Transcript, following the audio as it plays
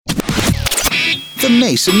The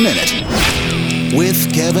Mason Minute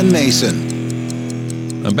with Kevin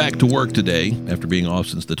Mason. I'm back to work today after being off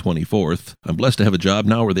since the 24th. I'm blessed to have a job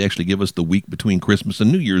now where they actually give us the week between Christmas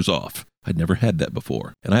and New Year's off. I'd never had that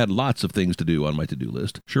before, and I had lots of things to do on my to-do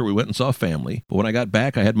list. Sure, we went and saw family, but when I got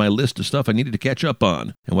back, I had my list of stuff I needed to catch up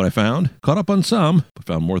on. And what I found? Caught up on some, but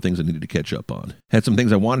found more things I needed to catch up on. Had some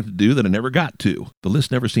things I wanted to do that I never got to. The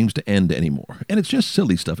list never seems to end anymore. And it's just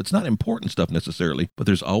silly stuff. It's not important stuff necessarily, but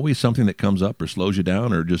there's always something that comes up or slows you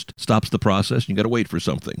down or just stops the process and you got to wait for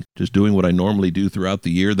something. Just doing what I normally do throughout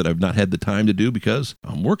the year that I've not had the time to do because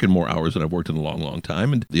I'm working more hours than I've worked in a long, long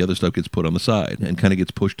time, and the other stuff gets put on the side and kind of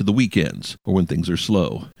gets pushed to the weekends or when things are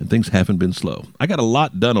slow, and things haven't been slow. I got a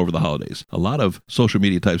lot done over the holidays, a lot of social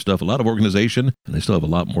media type stuff, a lot of organization, and I still have a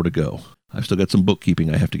lot more to go. I've still got some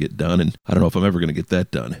bookkeeping I have to get done, and I don't know if I'm ever going to get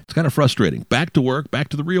that done. It's kind of frustrating. Back to work, back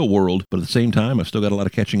to the real world, but at the same time, I've still got a lot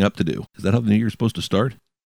of catching up to do. Is that how the new year's supposed to start?